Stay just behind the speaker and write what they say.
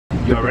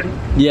Already?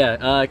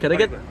 Yeah. Can I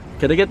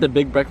get the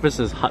big breakfast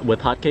with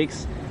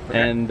hotcakes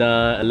and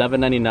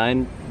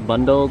 $11.99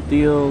 bundle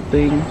deal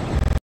thing?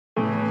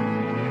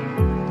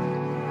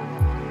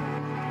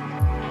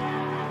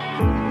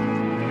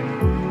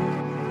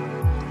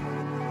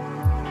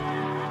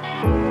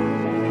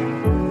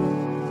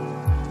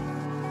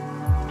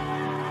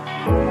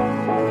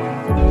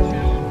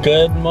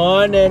 Good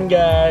morning,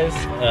 guys.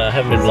 I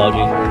haven't been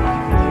vlogging.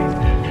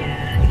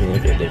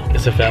 Look at it.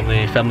 It's a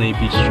family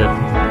beach trip.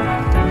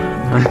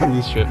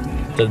 Beach trip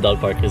to the dog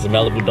park. It's a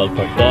Malibu dog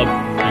park. Dog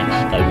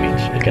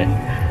beach. Okay.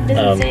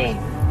 Doesn't say.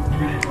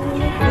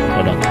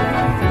 Hold on.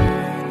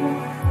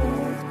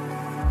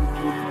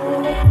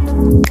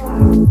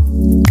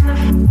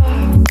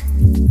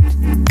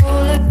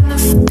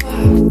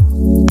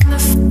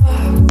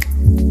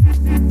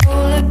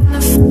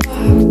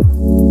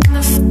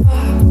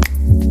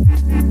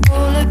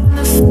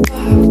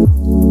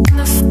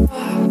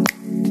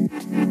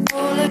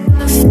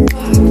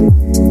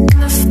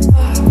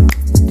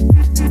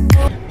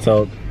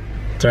 So,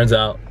 turns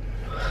out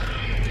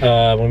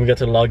when we got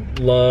to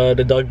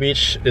the dog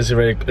beach,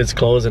 it's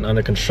closed and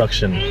under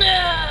construction,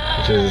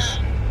 which is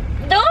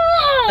No.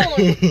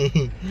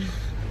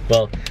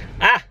 well,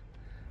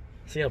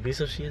 see how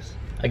beautiful she is?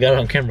 I got her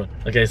on camera.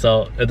 Okay,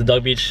 so at the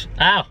dog beach,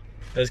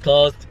 it's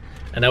closed,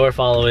 and now we're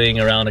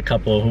following around a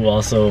couple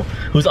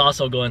who's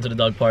also going to the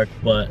dog park,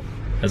 but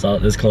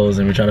it's closed,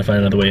 and we're trying to find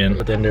another way in.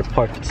 But then they're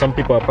parked. Some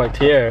people are parked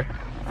here.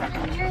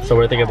 So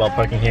we're thinking about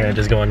parking here and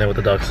just going there with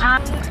the dogs.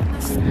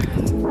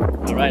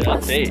 Alright,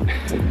 update.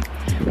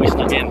 We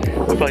snuck in.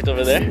 We parked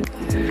over there.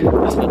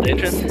 This is the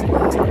entrance.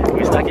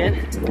 We snuck in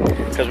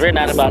because we're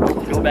not about to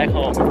go back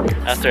home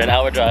after an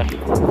hour drive. So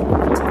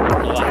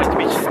I have to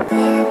beach.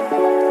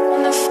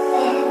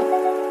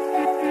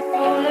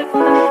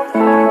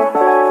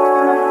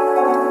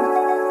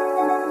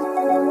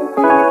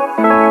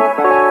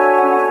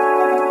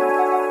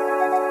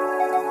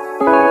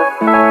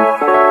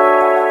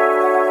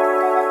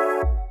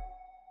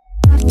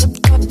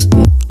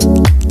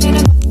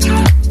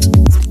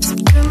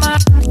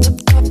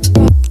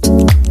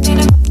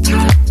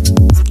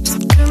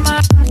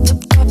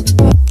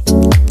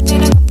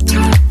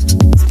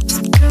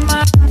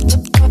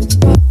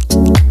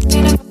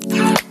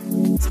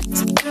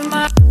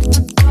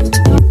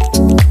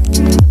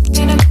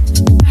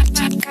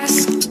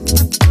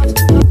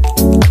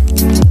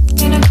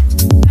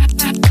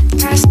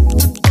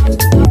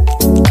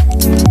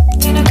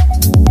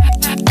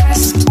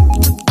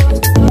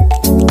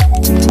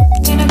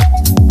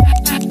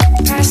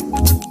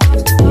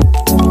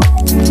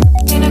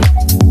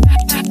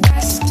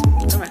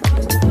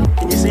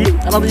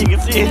 I don't think you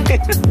can see it.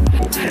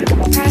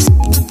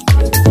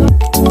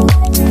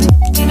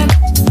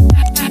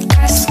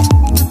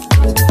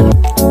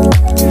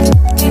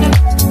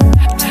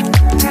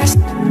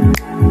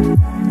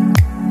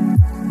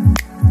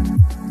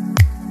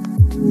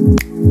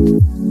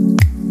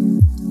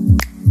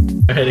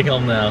 We're heading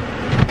home now.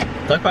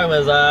 Dog park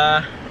was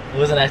it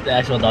wasn't the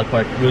actual dog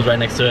park. It was right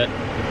next to it.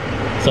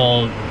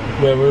 So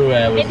where we were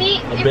at was if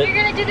you're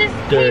gonna do this,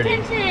 dirty. pay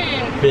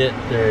attention. Bit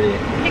dirty.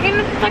 You're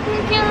gonna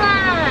fucking kill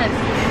us.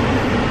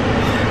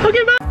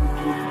 Okay, bye.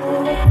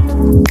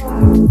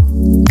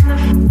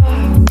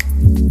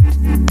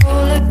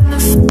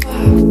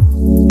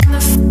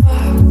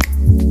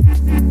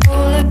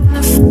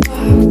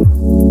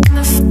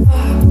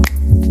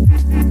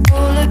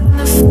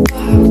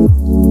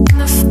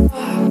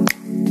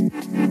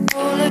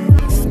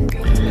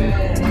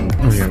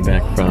 We are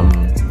back from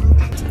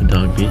the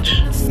dog beach.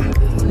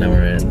 Now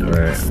we're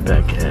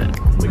back at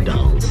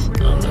McDonald's. I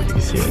don't know if you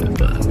can see it,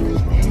 but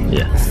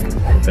yeah,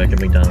 we're back at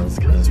McDonald's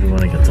because we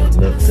want to get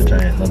the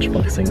giant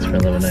lunchbox things for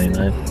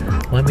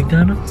 $11.99. Why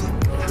McDonald's?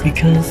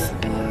 Because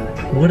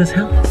what is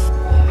health?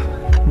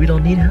 We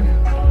don't need health.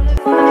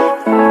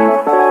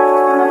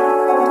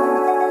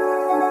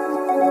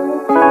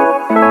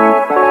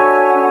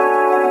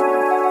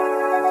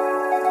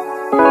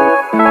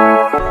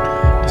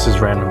 This is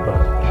random,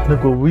 but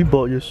look what we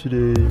bought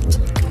yesterday.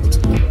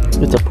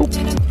 It's a poop.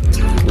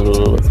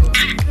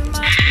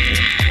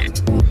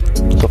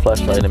 It's a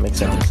flashlight and it makes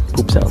sounds.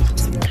 Poop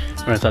sounds.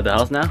 We're inside the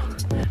house now.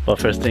 But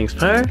first things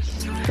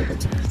first,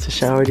 to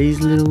shower these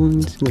little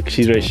ones. Look,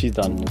 she's ready, she's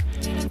done.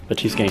 But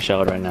she's getting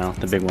showered right now,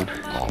 the big one.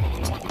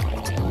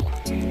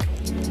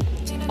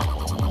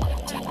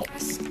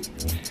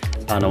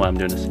 I don't know why I'm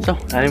doing this. So,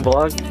 I didn't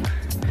vlog.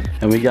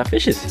 And we got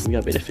fishes. We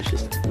got betta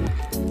fishes.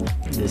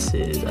 This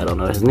is, I don't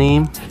know his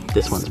name.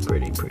 This one's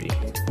pretty.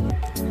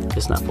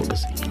 It's not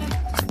focusing.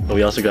 But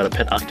we also got a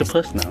pet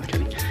octopus. No, I'm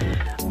kidding.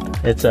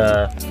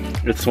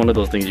 It's one of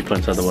those things you put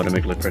inside the water to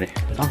make it look pretty.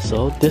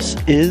 Also, this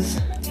is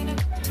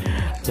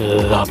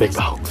the big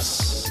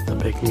box. The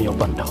big meal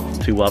bundle.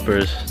 2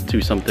 Whoppers,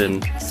 2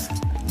 something,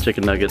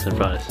 chicken nuggets and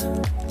fries.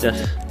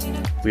 Yes,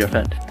 we are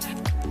fed.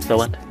 So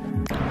what?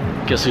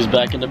 Guess who's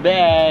back in the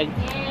bag?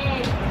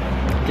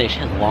 Yay. She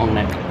has a long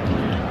neck.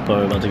 But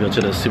we're about to go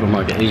to the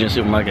supermarket, Asian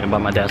supermarket, and buy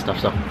my dad's stuff,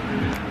 so.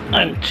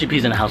 And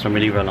he's in the house when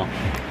we leave her alone.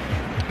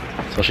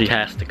 So she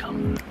has to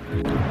come.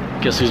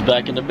 Guess who's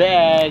back in the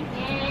bag?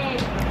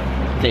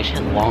 I think she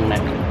has a long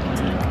neck.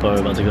 But we're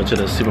about to go to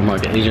the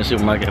supermarket, Asian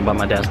supermarket, and buy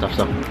my dad stuff.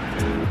 So,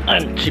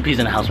 and she pees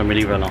in the house for me to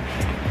leave her alone.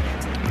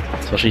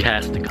 So she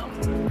has to come.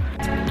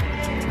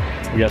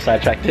 We got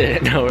sidetracked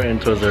it. Now we're in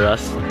Toys R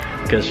Us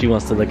because she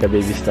wants to look at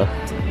baby stuff.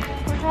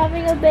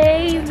 Having a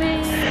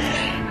baby.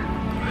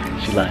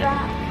 She lied.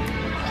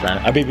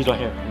 Our baby's right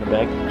here in the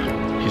bag.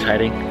 She's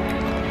hiding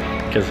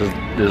because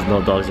there's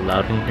no dogs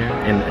allowed in here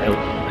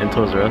in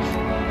Toys R Us.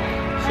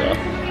 So.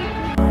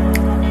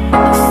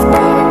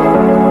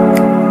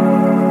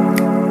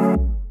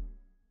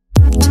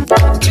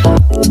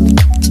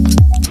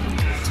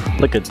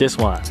 Look at this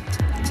one.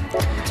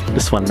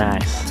 This one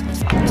nice.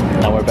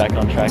 Now we're back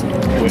on track.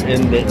 We're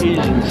in the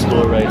Asian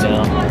store right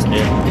now,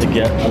 okay, to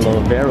get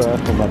aloe vera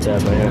for my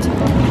dad right here.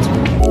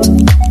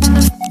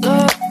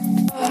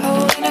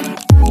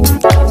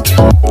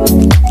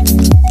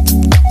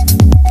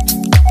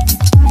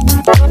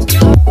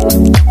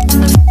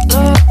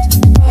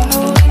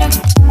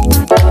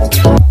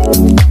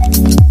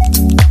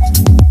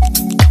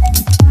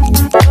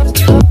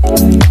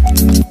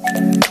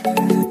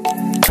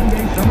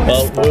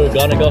 Well, we were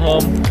gonna go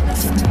home,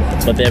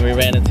 but then we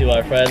ran into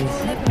our friends,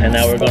 and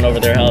now we're going over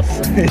their house.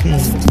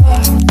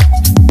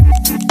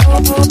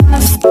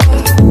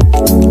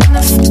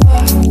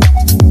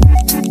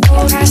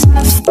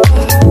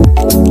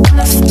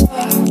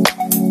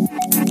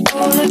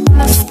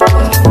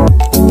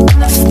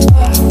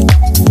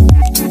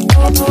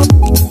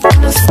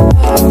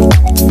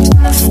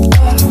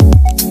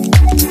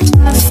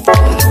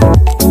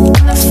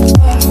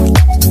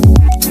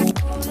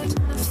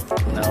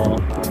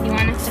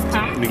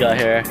 We got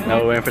here.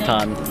 Now we're waiting for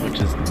Tan, which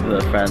is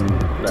the friend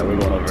that we're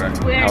going over.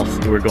 Where? House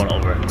we're going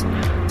over.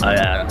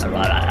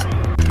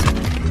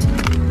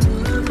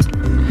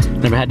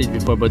 Never had these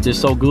before, but they're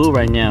so good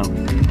right now.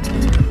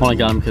 Only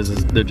got them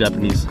because they're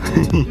Japanese.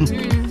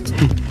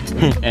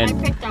 And I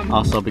picked them.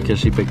 Also because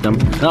she picked them.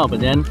 No, but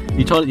then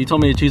you told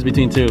me to choose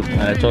between two.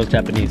 I chose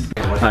Japanese.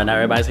 Alright, now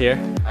everybody's here.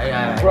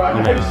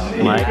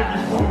 Mike,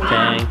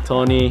 Kang,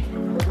 Tony,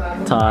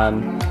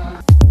 Tan.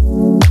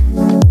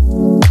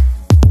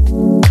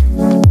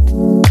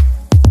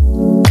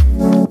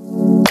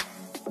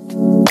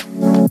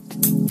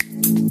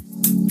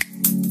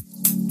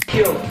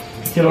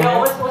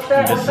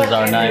 This is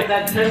our night.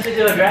 We're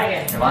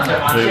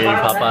eating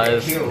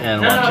Popeyes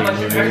and watching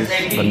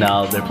movies, but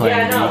now they're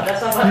playing League.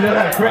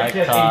 Mike,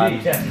 Todd,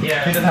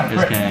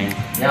 his gang.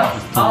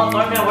 Oh,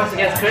 Martin works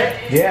against Crit?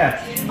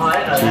 Yeah. Oh, I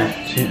know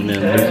that. And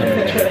then losing the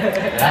picture.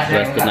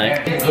 That's the night.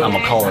 I'm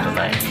gonna call it a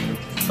night.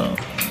 So,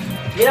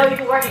 You know, you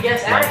can work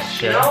against like, Ash,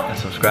 share, you know? and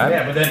subscribe.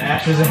 Yeah, but then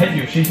Ash doesn't hit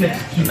you. She And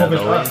as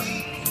focuses always, us.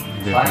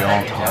 give your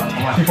own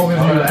time. She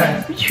focuses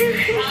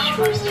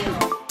on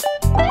that.